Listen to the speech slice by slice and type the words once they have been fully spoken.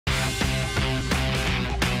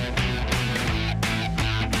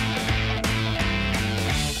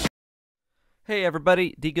Hey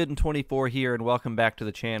everybody, DGoodin24 here, and welcome back to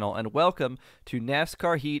the channel, and welcome to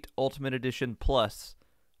NASCAR Heat Ultimate Edition Plus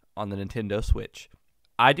on the Nintendo Switch.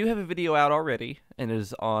 I do have a video out already, and it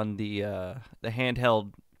is on the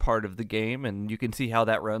handheld part of the game, and you can see how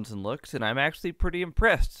that runs and looks, and I'm actually pretty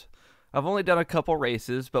impressed. I've only done a couple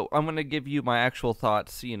races, but I'm going to give you my actual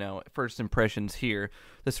thoughts, first impressions here.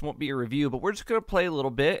 This won't be a review, but we're just going to play a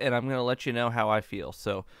little bit, and I'm going to let you know how I feel.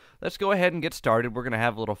 So let's go ahead and get started. We're going to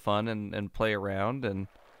have a little fun and play around and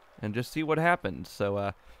just see what happens.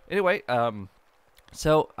 So anyway,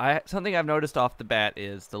 something I've noticed off the bat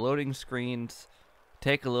is the loading screens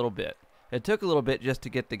take a little bit. It took a little bit just to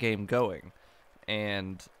get the game going,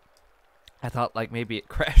 and I thought like maybe it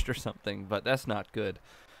crashed or something, but that's not good.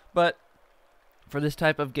 But for this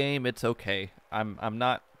type of game, it's okay. I'm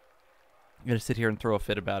not going to sit here and throw a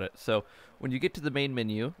fit about it. So when you get to the main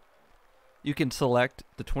menu, you can select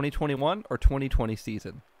the 2021 or 2020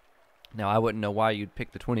 season. Now, I wouldn't know why you'd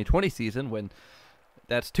pick the 2020 season when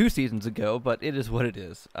that's 2 seasons ago, but it is what it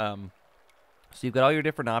is. So you've got all your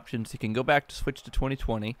different options. You can go back to switch to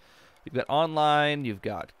 2020. You've got online. You've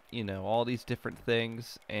got, all these different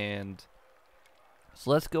things. And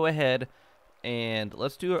so let's go ahead and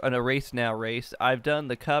let's do an Erase Now race. I've done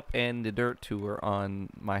the Cup and the Dirt Tour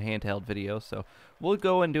on my handheld video, so we'll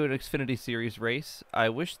go and do an Xfinity Series race. I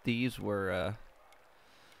wish these were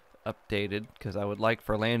updated, because I would like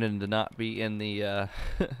for Landon to not be in the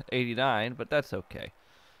 89, but that's okay.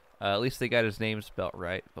 At least they got his name spelt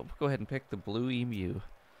right. But we'll go ahead and pick the Blue Emu.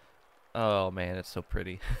 Oh man, it's so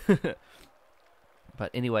pretty.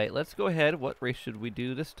 But anyway, let's go ahead. What race should we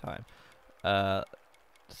do this time?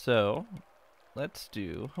 So let's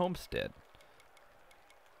do Homestead.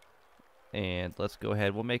 And let's go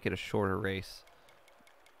ahead. We'll make it a shorter race.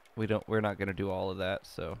 We're not going to do all of that.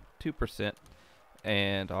 So 2%.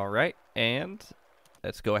 And all right. And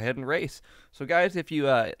let's go ahead and race. So guys, if you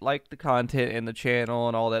like the content and the channel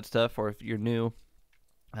and all that stuff, or if you're new,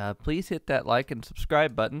 please hit that like and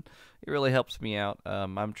subscribe button. It really helps me out.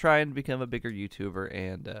 I'm trying to become a bigger YouTuber,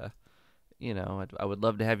 and I would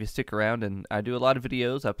love to have you stick around. And I do a lot of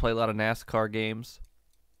videos. I play a lot of NASCAR games,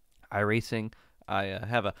 iRacing. I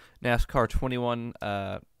have a NASCAR 21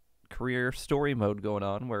 career story mode going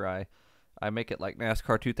on, where I make it like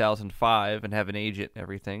NASCAR 2005 and have an agent and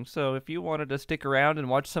everything. So if you wanted to stick around and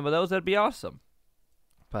watch some of those, that'd be awesome.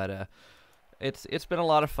 But it's been a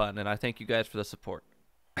lot of fun, and I thank you guys for the support.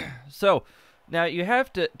 So now you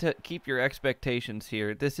have to keep your expectations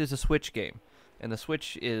here. This is a Switch game, and the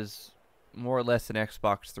Switch is more or less an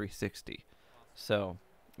Xbox 360. So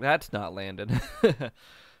that's not landing.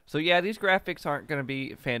 So yeah, these graphics aren't going to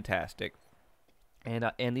be fantastic.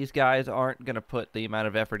 And these guys aren't going to put the amount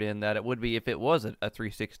of effort in that it would be if it was a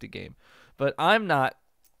 360 game. But I'm not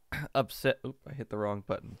upset. Oop, I hit the wrong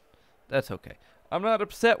button. That's okay. I'm not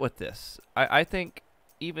upset with this. I think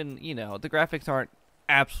even, the graphics aren't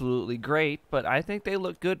absolutely great, but I think they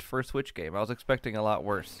look good for a Switch game. I was expecting a lot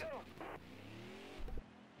worse.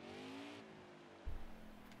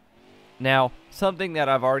 Now, something that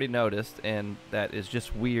I've already noticed, and that is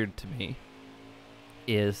just weird to me,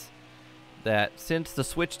 is that since the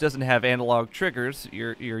Switch doesn't have analog triggers,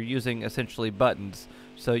 you're using essentially buttons.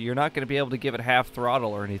 So you're not going to be able to give it half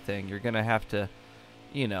throttle or anything. You're going to have to,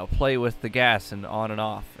 play with the gas and on and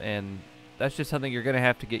off. And that's just something you're going to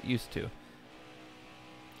have to get used to.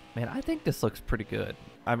 Man, I think this looks pretty good.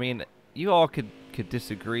 I mean, you all could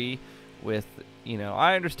disagree with,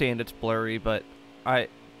 I understand it's blurry, but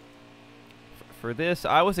for this,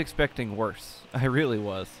 I was expecting worse. I really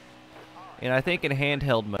was. And I think in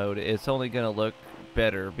handheld mode, it's only going to look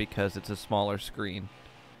better because it's a smaller screen.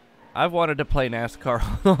 I've wanted to play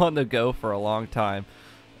NASCAR on the go for a long time,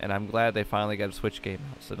 and I'm glad they finally got a Switch game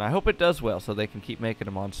out. So, and I hope it does well so they can keep making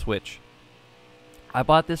them on Switch. I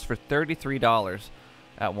bought this for $33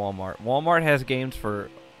 at Walmart. Walmart has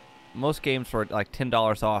most games for like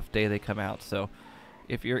 $10 off day they come out. So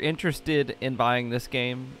if you're interested in buying this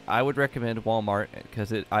game, I would recommend Walmart,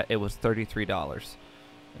 because it was $33.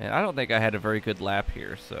 And I don't think I had a very good lap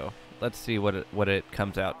here, so let's see what it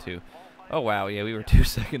comes out to. Oh wow, yeah, we were 2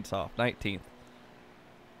 seconds off, 19th.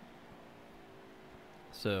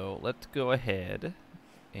 So let's go ahead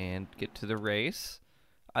and get to the race.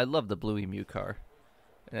 I love the Blue Emu car,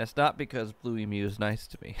 and that's not because Blue Emu is nice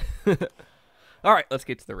to me. All right, let's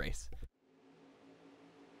get to the race.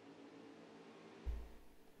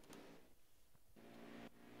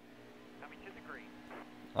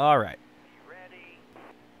 All right.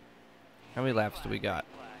 How many laps do we got?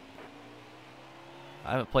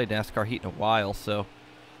 I haven't played NASCAR Heat in a while, so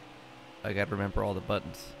I gotta remember all the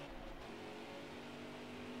buttons.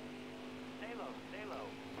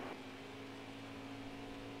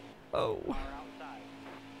 Oh.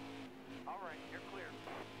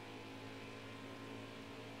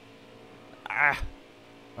 Ah.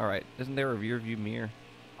 All right. Isn't there a rear view mirror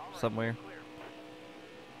somewhere?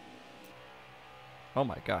 Oh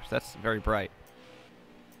my gosh, that's very bright.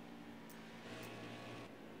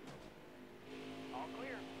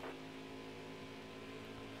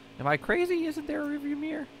 Am I crazy? Isn't there a rear view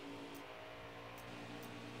mirror?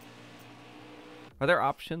 Are there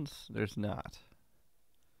options? There's not.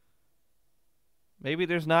 Maybe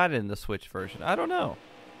there's not in the Switch version. I don't know.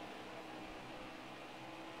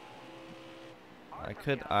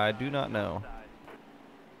 I do not know.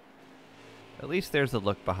 At least there's a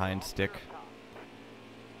look behind stick.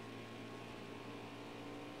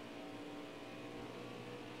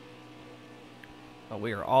 Oh,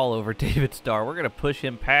 we are all over David Starr. We're going to push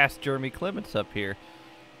him past Jeremy Clements up here.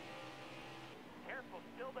 Careful,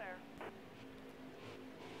 still there.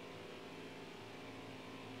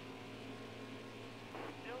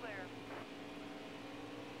 Still there.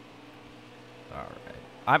 All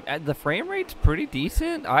right. The frame rate's pretty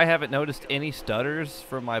decent. I haven't noticed any stutters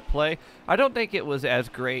from my play. I don't think it was as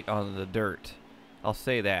great on the dirt. I'll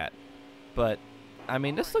say that. But, I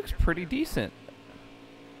mean, this looks pretty decent.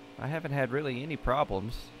 I haven't had really any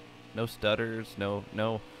problems. No stutters,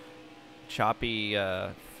 no choppy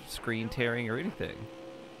screen tearing or anything.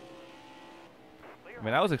 I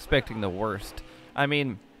mean, I was expecting the worst. I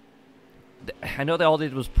mean, I know they all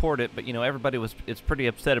did was port it, but you know, it's pretty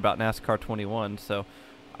upset about NASCAR 21, so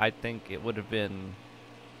I think it would have been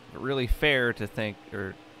really fair to think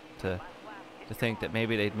to think that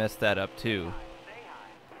maybe they'd mess that up too.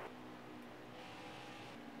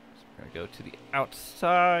 So we're gonna go to the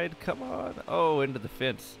outside. Come on. Oh, into the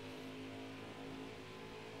fence.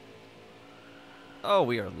 Oh,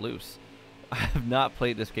 we are loose. I have not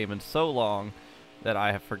played this game in so long that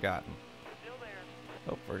I have forgotten.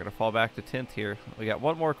 Oh, we're going to fall back to 10th here. We got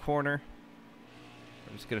one more corner.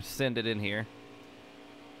 We're just going to send it in here.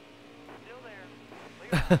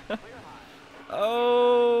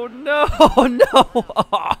 Oh, no, no.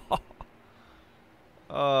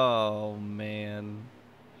 Oh, man.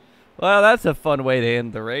 Well, that's a fun way to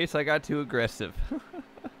end the race. I got too aggressive.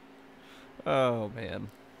 Oh, man.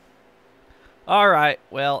 All right.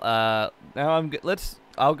 Well, now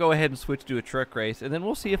I'll go ahead and switch to a truck race, and then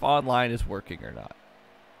we'll see if online is working or not.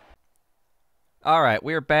 All right,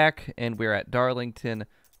 we're back, and we're at Darlington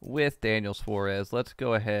with Daniel Suarez. Let's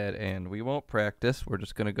go ahead, and we won't practice. We're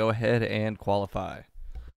just going to go ahead and qualify.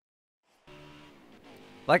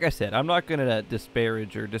 Like I said, I'm not going to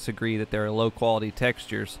disparage or disagree that there are low-quality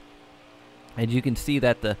textures. And you can see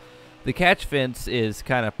that the catch fence is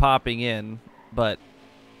kind of popping in, but,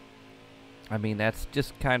 I mean, that's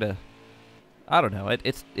just kind of, I don't know.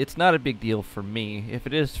 It's not a big deal for me. If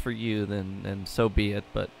it is for you, then so be it,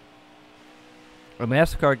 but a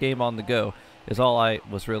NASCAR game on the go is all I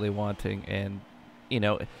was really wanting. And, you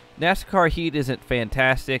know, NASCAR Heat isn't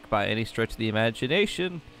fantastic by any stretch of the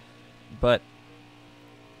imagination, but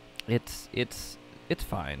it's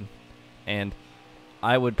fine. And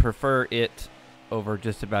I would prefer it over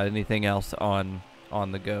just about anything else on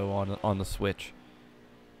the go, on the Switch.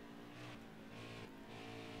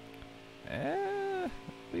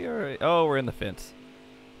 We're in the fence.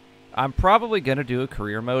 I'm probably going to do a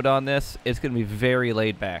career mode on this. It's going to be very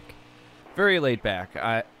laid back. Very laid back.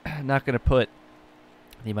 I'm not going to put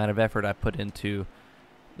the amount of effort I put into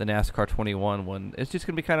the NASCAR 21 one. It's just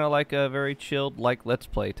going to be kind of like a very chilled, like, Let's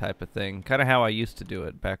Play type of thing. Kind of how I used to do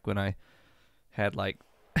it back when I had, like,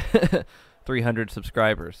 300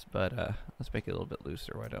 subscribers. But let's make it a little bit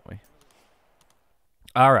looser, why don't we?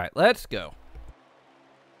 All right, let's go.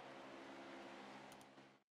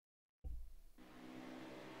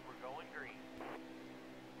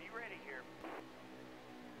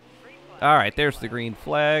 All right, there's the green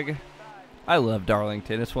flag. I love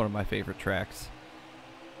Darlington. It's one of my favorite tracks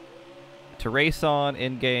to race on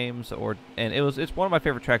in games, it's one of my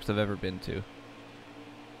favorite tracks I've ever been to.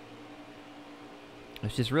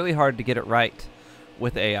 It's just really hard to get it right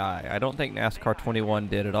with AI. I don't think NASCAR 21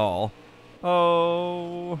 did at all.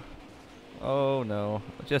 Oh no,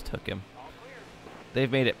 just hook him.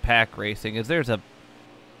 They've made it pack racing. There's a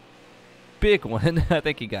big one. I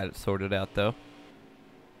think he got it sorted out though.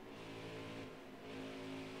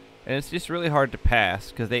 And it's just really hard to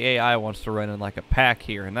pass because the AI wants to run in like a pack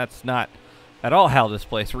here, and that's not at all how this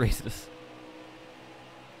place races.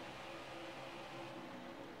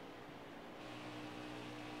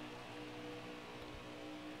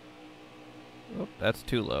 Oh, that's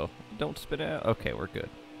too low. Don't spin out. Okay, we're good.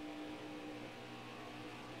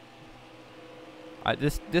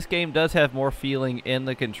 This game does have more feeling in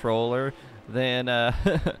the controller than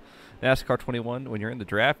NASCAR 21, when you're in the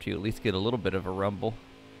draft, you at least get a little bit of a rumble.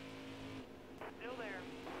 Still there.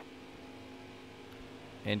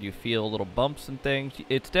 And you feel little bumps and things.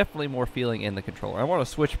 It's definitely more feeling in the controller. I want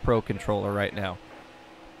to switch Pro controller right now.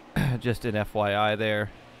 Just an FYI there.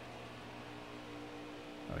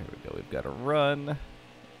 Oh, here we go. We've got to run.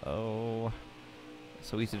 Oh.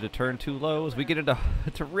 So easy to turn too low as we get into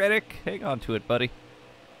to Reddick. Hang on to it, buddy.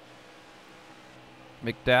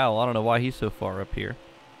 McDowell, I don't know why he's so far up here.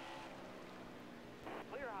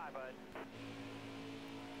 Clear high, bud.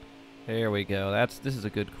 There we go. This is a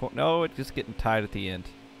good corner. No, it's just getting tied at the end.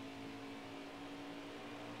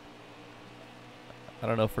 I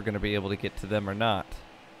don't know if we're going to be able to get to them or not.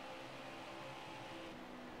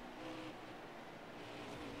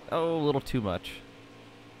 Oh, a little too much.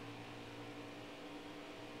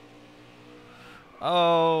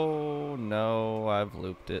 Oh, no, I've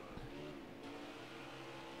looped it.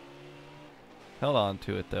 Held on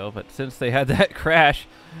to it, though, but since they had that crash,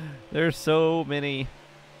 there's so many...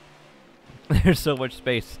 There's so much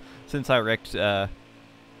space. Since I wrecked Truex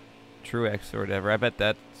or whatever, I bet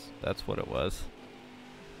that's what it was.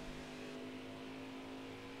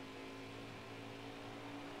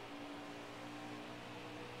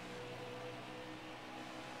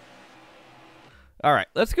 All right,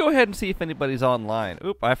 let's go ahead and see if anybody's online.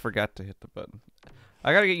 Oop, I forgot to hit the button.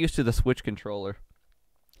 I got to get used to the Switch controller.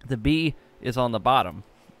 The B is on the bottom,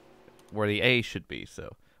 where the A should be,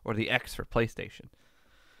 so, or the X for PlayStation.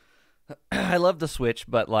 I love the Switch,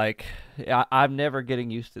 but like, I'm never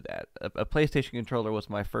getting used to that. A PlayStation controller was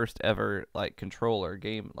my first ever like controller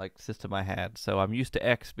game like system I had, so I'm used to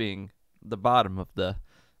X being the bottom of the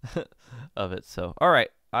of it. So, all right,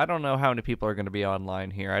 I don't know how many people are going to be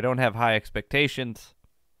online here. I don't have high expectations,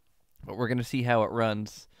 but we're going to see how it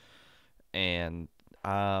runs, and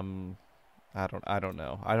I don't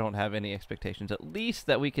know. I don't have any expectations. At least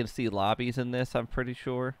that we can see lobbies in this, I'm pretty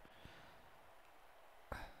sure.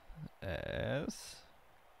 As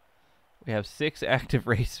we have 6 active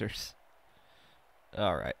racers.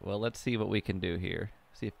 All right. Well, let's see what we can do here.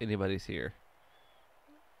 See if anybody's here.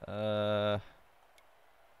 All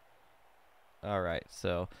right.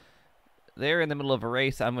 So they're in the middle of a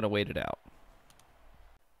race. I'm going to wait it out.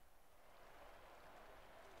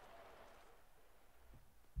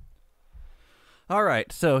 All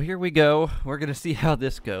right. So here we go. We're going to see how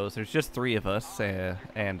this goes. There's just 3 of us,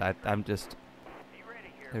 and I'm just...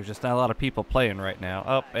 There's just not a lot of people playing right now.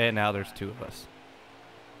 Oh, and now there's 2 of us.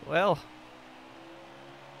 Well,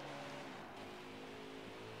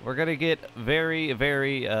 we're going to get very,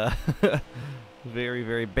 very, very,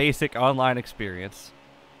 very basic online experience.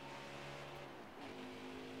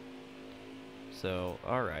 So,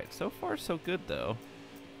 all right. So far, so good, though.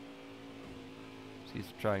 He's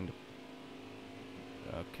trying to...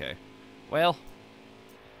 Okay. Well,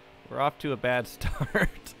 we're off to a bad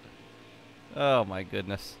start. Oh my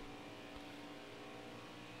goodness.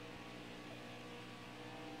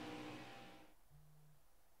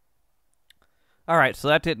 Alright, so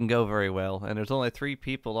that didn't go very well, and there's only 3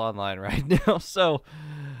 people online right now, so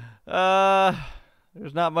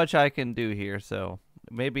there's not much I can do here, so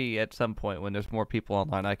maybe at some point when there's more people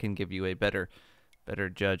online I can give you a better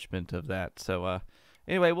judgment of that. So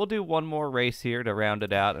anyway, we'll do one more race here to round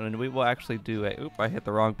it out, and then we will actually do a... Oop, I hit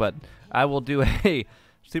the wrong button. I will do a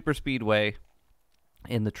super speedway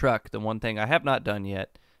in the truck, the one thing I have not done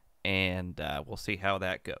yet, and we'll see how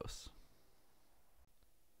that goes.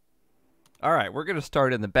 All right, we're going to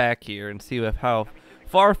start in the back here and see how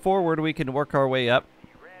far forward we can work our way up.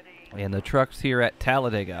 And the truck's here at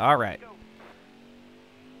Talladega. All right.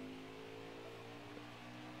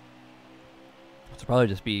 It's probably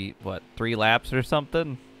just be, what, 3 laps or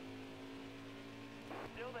something?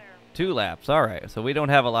 2 laps, all right. So we don't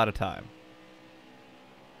have a lot of time.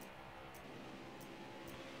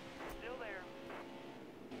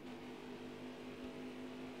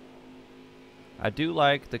 I do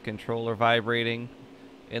like the controller vibrating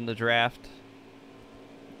in the draft.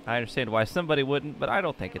 I understand why somebody wouldn't, but I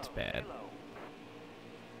don't think it's bad. At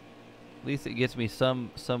least it gives me some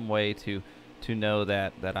way to know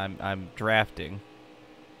that I'm drafting.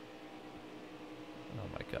 Oh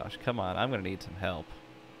my gosh, come on. I'm going to need some help.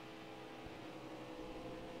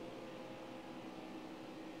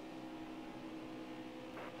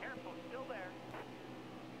 Careful, still there.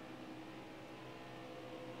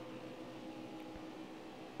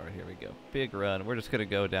 All right, here we go. Big run. We're just going to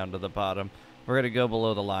go down to the bottom. We're going to go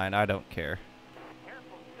below the line. I don't care.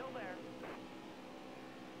 Careful, still there.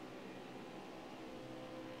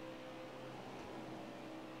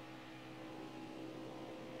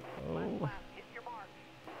 Last Oh. lap, hit your mark.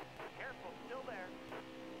 Careful, still there.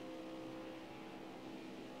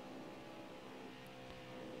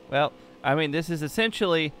 Well, I mean, this is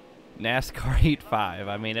essentially NASCAR Heat 5.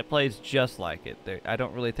 I mean, it plays just like it. I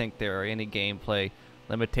don't really think there are any gameplay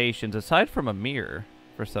limitations aside from a mirror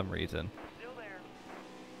for some reason, Still there.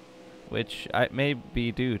 which may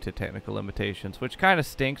be due to technical limitations, which kind of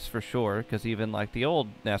stinks for sure, because even like the old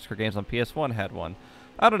NASCAR games on PS1 had one.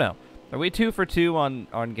 I don't know. Are we 2 for 2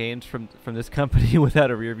 on games from this company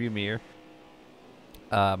without a rearview mirror?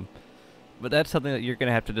 But that's something that you're going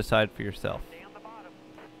to have to decide for yourself. Stay on the bottom.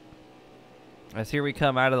 As here we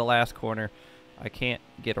come out of the last corner. I can't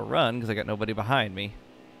get a run because I got nobody behind me.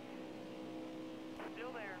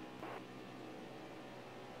 Still there.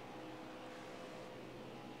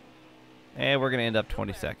 And we're going to end up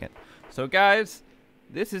 22nd. So guys,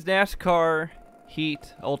 this is NASCAR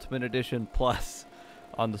Heat Ultimate Edition Plus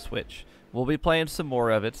on the Switch. We'll be playing some more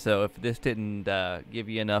of it, so if this didn't give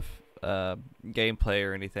you enough gameplay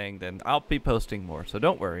or anything, then I'll be posting more, so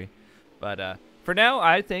don't worry. But for now,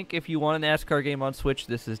 I think if you want a NASCAR game on Switch,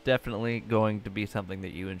 this is definitely going to be something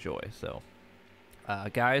that you enjoy. So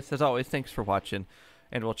guys, as always, thanks for watching,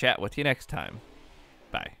 and we'll chat with you next time.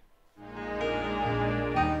 Bye.